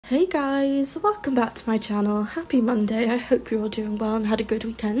Hey guys, welcome back to my channel. Happy Monday. I hope you're all doing well and had a good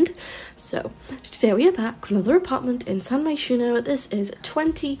weekend. So today we are back with another apartment in San Myshuno. This is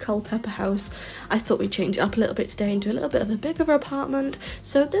 20 Culpepper house. I thought we'd change it up a little bit today and do a little bit of a bigger apartment.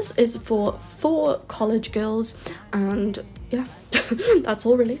 So this is for 4 college girls, and yeah, that's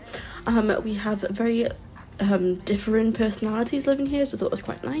all really. We have very different personalities living here, so I thought it was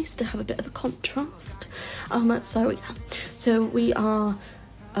quite nice to have a bit of a contrast. So we are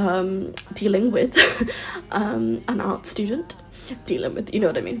dealing with an art student. You know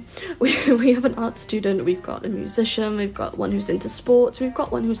what I mean. We have an art student, we've got a musician, we've got one who's into sports, we've got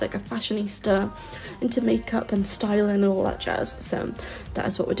one who's like a fashionista, into makeup and styling and all that jazz. So that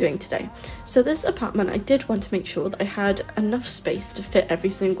is what we're doing today. So this apartment, I did want to make sure that I had enough space to fit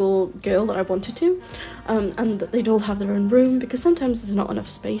every single girl that I wanted to, and that they'd all have their own room, because sometimes there's not enough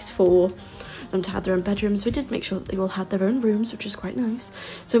space for them to have their own bedrooms. We did make sure that they all had their own rooms, which is quite nice.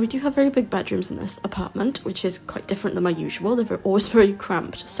 So we do have very big bedrooms in this apartment, which is quite different than my usual. They're always very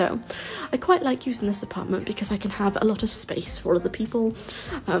cramped, so I quite like using this apartment because I can have a lot of space for other people,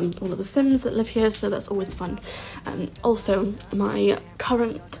 all of the sims that live here, so that's always fun. Also, my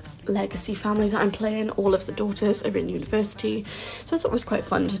current legacy family that I'm playing, all of the daughters are in university, so I thought it was quite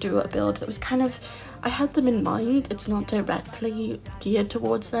fun to do a build that was kind of, I had them in mind. It's not directly geared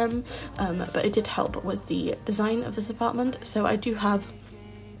towards them, but it did help with the design of this apartment. So I do have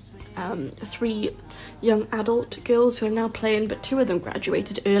 3 young adult girls who are now playing, but 2 of them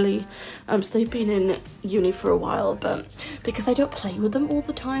graduated early, so they've been in uni for a while, but because I don't play with them all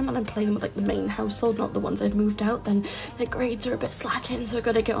the time and I'm playing with like the main household, not the ones I've moved out, then their grades are a bit slacking, so I've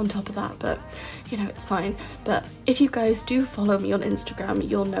got to get on top of that, but you know, it's fine. But if you guys do follow me on Instagram,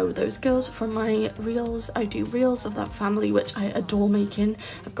 you'll know those girls from my reels. I do reels of that family, which I adore making.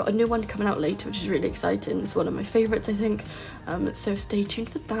 I've got a new one coming out later, which is really exciting. It's one of my favourites, I think, so stay tuned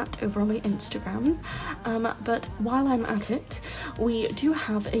for that over on my Instagram. But while I'm at it, we do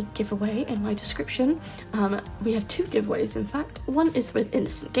have a giveaway in my description. We have 2 giveaways, in fact. One is with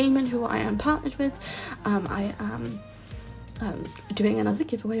Instant Gaming, who I am partnered with. I am doing another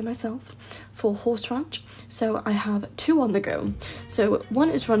giveaway myself for Horse Ranch, so I have 2 on the go. So one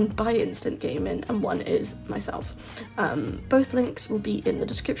is run by Instant Gaming and one is myself. Both links will be in the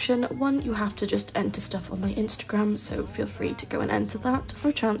description. One, you have to just enter stuff on my Instagram, so feel free to go and enter that for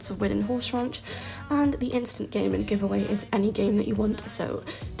a chance of winning Horse Ranch. And the Instant Gaming giveaway is any game that you want, so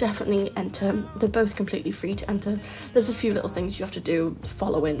definitely enter. They're both completely free to enter. There's a few little things you have to do,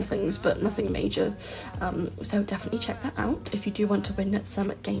 following things, but nothing major, so definitely check that out if you do want to win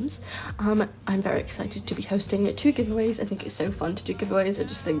some games. I'm very excited to be hosting 2 giveaways. I think it's so fun to do giveaways. I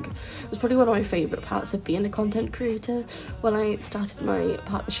just think it's probably one of my favourite parts of being a content creator. When I started my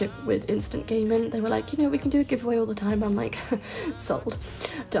partnership with Instant Gaming, they were like, you know, we can do a giveaway all the time. I'm like, sold,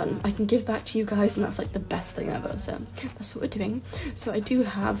 done. I can give back to you guys, and that's like the best thing ever, so that's what we're doing. So I do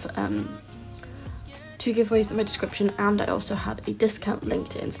have 2 giveaways in my description, and I also have a discount link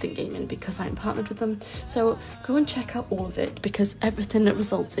to Instant Gaming because I'm partnered with them, so go and check out all of it, because everything that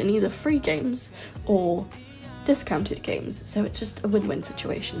results in either free games or discounted games, so it's just a win-win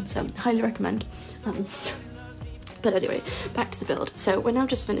situation, so highly recommend. But anyway, back to the build. So we're now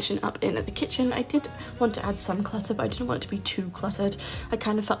just finishing up in the kitchen. I did want to add some clutter, but I didn't want it to be too cluttered. I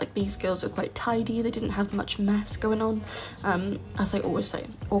kind of felt like these girls were quite tidy. They didn't have much mess going on. As I always say,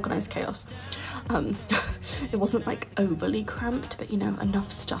 organised chaos. It wasn't like overly cramped, but you know,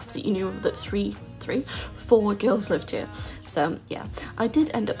 enough stuff that you knew that 4 girls lived here. So yeah, I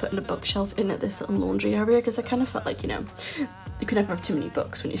did end up putting a bookshelf in at this little laundry area because I kind of felt like, you know, you can never have too many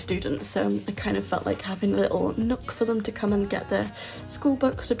books when you're students, so I kind of felt like having a little nook for them to come and get their school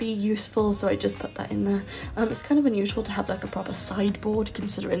books would be useful, so I just put that in there. It's kind of unusual to have like a proper sideboard,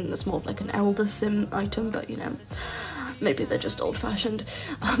 considering it's more of like an elder sim item, but you know, maybe they're just old-fashioned.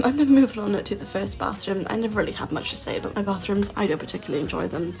 And then moving on to the first bathroom. I never really have much to say about my bathrooms. I don't particularly enjoy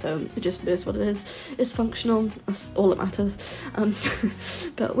them, so it just is what it is. It's functional, that's all that matters.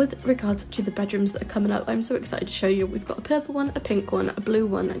 But with regards to the bedrooms that are coming up, I'm so excited to show you. We've got a purple one, a pink one, a blue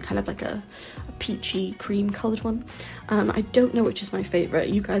one, and kind of like a peachy cream coloured one. I don't know which is my favourite.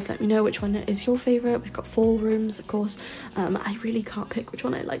 You guys let me know which one is your favourite. We've got 4 rooms, of course. I really can't pick which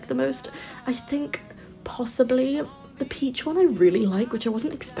one I like the most. I think possibly the peach one I really like, which I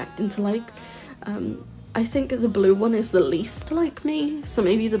wasn't expecting to like. I think the blue one is the least like me, so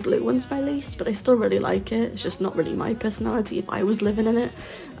maybe the blue one's my least, but I still really like it. It's just not really my personality if I was living in it.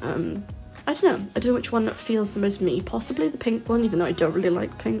 I don't know which one feels the most me. Possibly the pink one, even though I don't really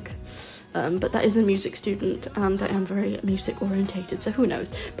like pink. but that is a music student and I am very music orientated, so who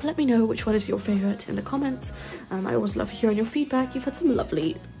knows. But let me know which one is your favourite in the comments. I always love hearing your feedback. You've had some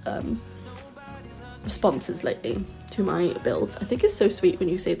lovely responses lately to my builds. I think it's so sweet when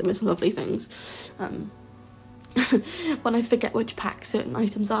you say the most lovely things. When I forget which pack certain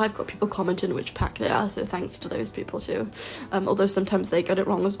items are, I've got people commenting which pack they are, so thanks to those people too. Although sometimes they get it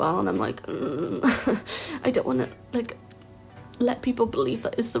wrong as well, and I'm like, I don't want to like let people believe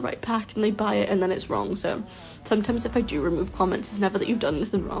that it's the right pack and they buy it and then it's wrong. So sometimes if I do remove comments, it's never that you've done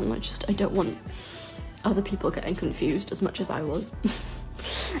anything wrong. I don't want other people getting confused as much as I was.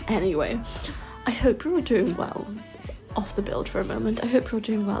 Anyway, I hope you're all doing well. Off the build for a moment, I hope you're all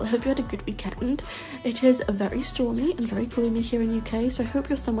doing well. I hope you had a good weekend. It is very stormy and very gloomy here in UK, so I hope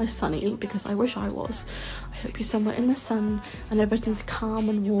you're somewhere sunny, because I wish I was. I hope you're somewhere in the sun and everything's calm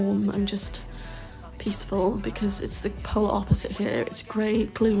and warm and just peaceful, because it's the polar opposite here. It's grey,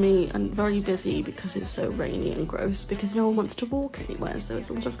 gloomy and very busy because it's so rainy and gross, because no one wants to walk anywhere, so it's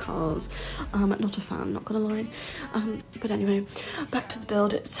a lot of cars. Not a fan, not gonna lie. But anyway, back to the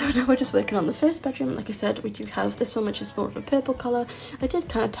build. So now we're just working on the first bedroom. Like I said, we do have this one, which is more of a purple colour. I did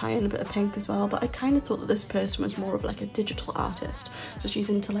kind of tie in a bit of pink as well, but I kind of thought that this person was more of like a digital artist, so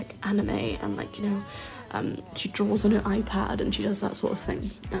she's into like anime and like, you know, she draws on her iPad and she does that sort of thing.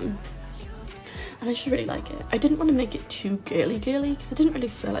 And I just really like it. I didn't want to make it too girly because I didn't really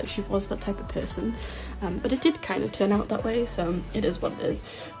feel like she was that type of person, but it did kind of turn out that way, so it is what it is.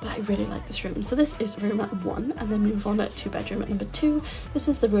 But I really like this room. So this is room 1, and then move on to bedroom at number 2. This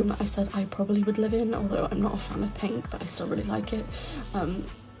is the room that I said I probably would live in, although I'm not a fan of pink, but I still really like it.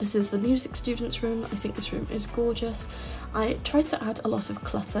 This is the music students room. I think this room is gorgeous. I tried to add a lot of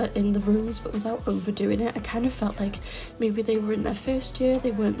clutter in the rooms, but without overdoing it. I kind of felt like maybe they were in their first year,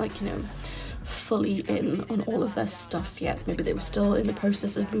 they weren't like, you know, fully in on all of their stuff yet. Maybe they were still in the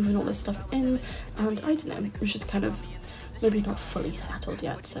process of moving all this stuff in, and I don't know, it was just kind of maybe not fully settled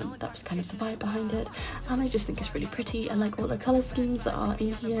yet, so that was kind of the vibe behind it. And I just think it's really pretty. I like all the colour schemes that are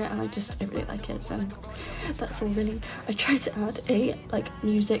in here, and I really like it, so that's all really. I tried to add a like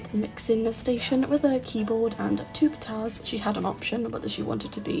music mixing station with a keyboard and 2 guitars. She had an option whether she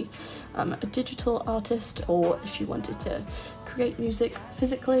wanted to be a digital artist or if she wanted to create music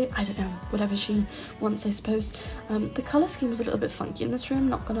physically. I don't know, whatever she wants, I suppose. The colour scheme was a little bit funky in this room,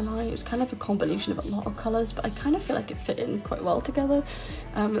 not gonna lie. It was kind of a combination of a lot of colours, but I kind of feel like it fit in quite well together.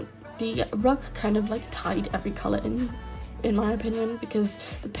 The rug kind of like tied every colour in my opinion, because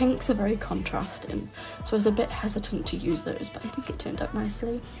the pinks are very contrasting, so I was a bit hesitant to use those, but I think it turned out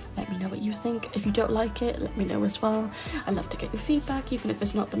nicely. Let me know what you think. If you don't like it, let me know as well. I love to get your feedback, even if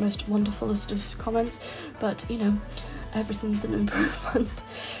it's not the most wonderfulest of comments, but you know, everything's an improvement.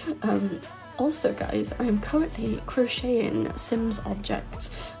 Also guys, I am currently crocheting Sims objects,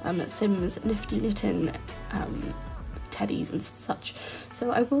 Sims nifty knitting teddies and such,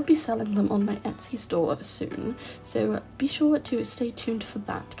 so I will be selling them on my Etsy store soon, so be sure to stay tuned for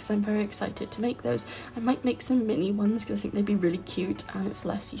that, because I'm very excited to make those. I might make some mini ones because I think they'd be really cute, and it's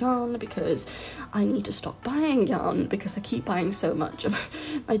less yarn because I need to stop buying yarn because I keep buying so much.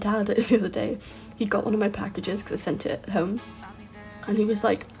 My dad the other day, he got one of my packages because I sent it home, and he was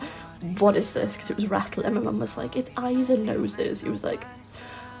like, what is this? Because it was rattling. My mum was like, it's eyes and noses. He was like,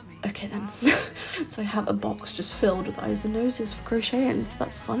 okay then. So I have a box just filled with eyes and noses for crocheting, so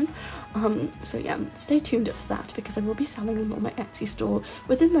that's fun. So yeah, stay tuned for that, because I will be selling them on my Etsy store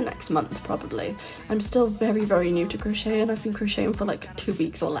within the next month probably. I'm still very new to crocheting. I've been crocheting for like 2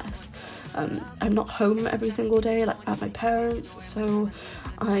 weeks or less. I'm not home every single day like at my parents', so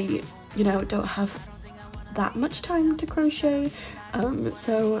I, you know, don't have that much time to crochet,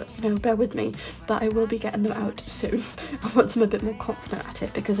 so you know, bear with me, but I will be getting them out soon. Once I'm a bit more confident at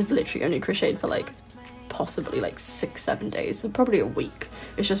it, because I've literally only crocheted for like possibly like 6-7 days, so probably a week.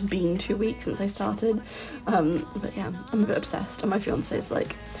 It's just been 2 weeks since I started, but yeah, I'm a bit obsessed, and my fiance's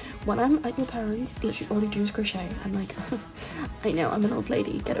like, when I'm at your parents', literally all you do is crochet. I'm like, I know, I'm an old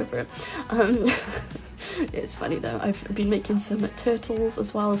lady, get over it. It's funny though, I've been making some turtles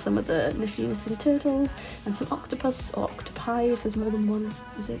as well, some of the nifty knitting turtles, and some octopus or octopi if there's more than one,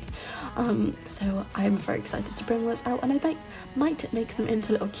 is it? So I'm very excited to bring those out, and I might make them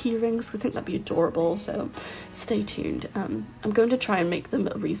into little key rings because I think that'd be adorable, so stay tuned. I'm going to try and make them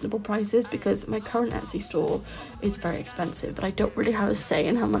at reasonable prices because my current Etsy store is very expensive, but I don't really have a say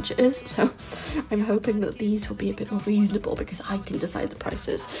in how much it is, so I'm hoping that these will be a bit more reasonable because I can decide the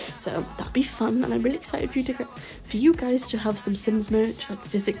prices, so that'd be fun. And I'm really excited for you guys to have some Sims merch, like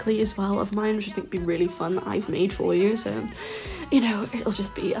physically as well, of mine, which I think would be really fun, that I've made for you, so you know, it'll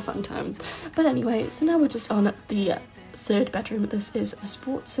just be a fun time. But anyway, so now we're just on the third bedroom. This is the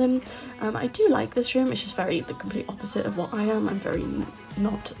sports sim. I do like this room. It's just the complete opposite of what I am. I'm very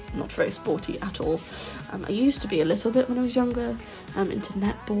not very sporty at all. I used to be a little bit when I was younger, into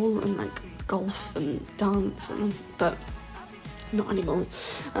netball and like golf and dance, but not anymore.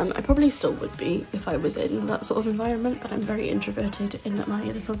 I probably still would be if I was in that sort of environment, but I'm very introverted in my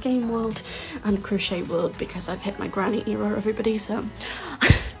little game world and crochet world because I've hit my granny era, everybody, so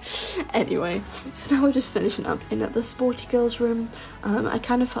anyway, so now we're just finishing up in the sporty girls room. I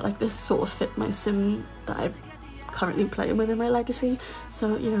kind of felt like this sort of fit my sim that I'm currently playing with in my legacy,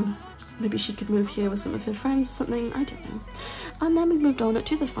 so you know, maybe she could move here with some of her friends or something, I don't know. And then we moved on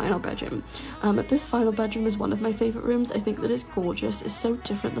to the final bedroom. This final bedroom is one of my favourite rooms. I think that it's gorgeous. It's so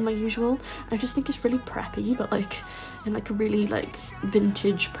different than my usual. I just think it's really preppy, but like in like a really like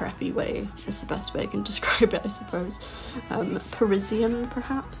vintage preppy way is the best way I can describe it, I suppose. Parisian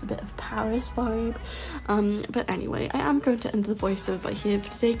perhaps, a bit of Paris vibe. But anyway, I am going to end the voiceover by here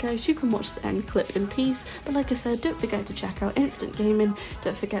for today, guys. You can watch the end clip in peace, but like I said, don't forget to check out Instant Gaming,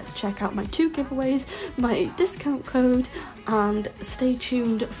 don't forget to check out my 2 giveaways, my discount code, and stay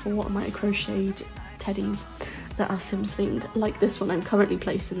tuned for my crocheted teddies that are Sims themed, like this one I'm currently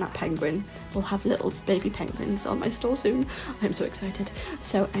placing. That penguin will have little baby penguins on my store soon. I'm so excited.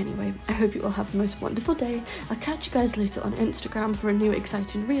 So anyway, I hope you all have the most wonderful day. I'll catch you guys later on Instagram for a new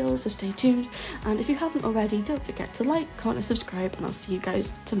exciting reel, so stay tuned. And if you haven't already, don't forget to like, comment and subscribe, and I'll see you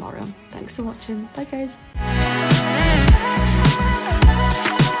guys tomorrow. Thanks for watching. Bye guys.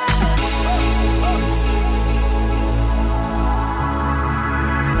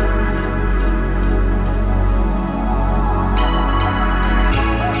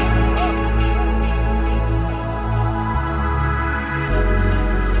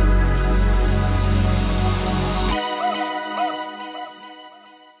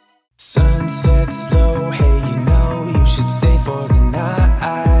 Sunset slow, hey, you know you should stay for the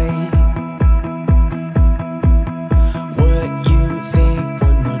night. What you think?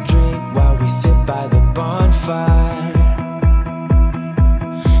 One more drink while we sit by the bonfire.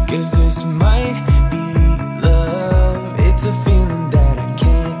 'Cause this might be love. It's a feeling that I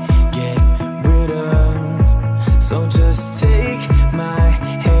can't get rid of. So just take my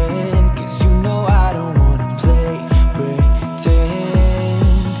hand, 'cause you know I don't wanna play pretend.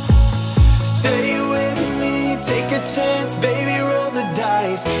 Chance, baby, roll the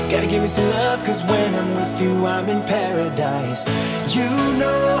dice. Gotta give me some love, 'cause when I'm with you, I'm in paradise. You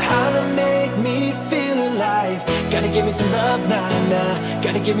know how to make me feel alive. Gotta give me some love, nah, nah.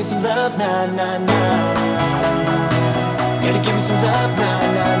 Gotta give me some love, nah, nah, nah. Gotta give me some love, nah.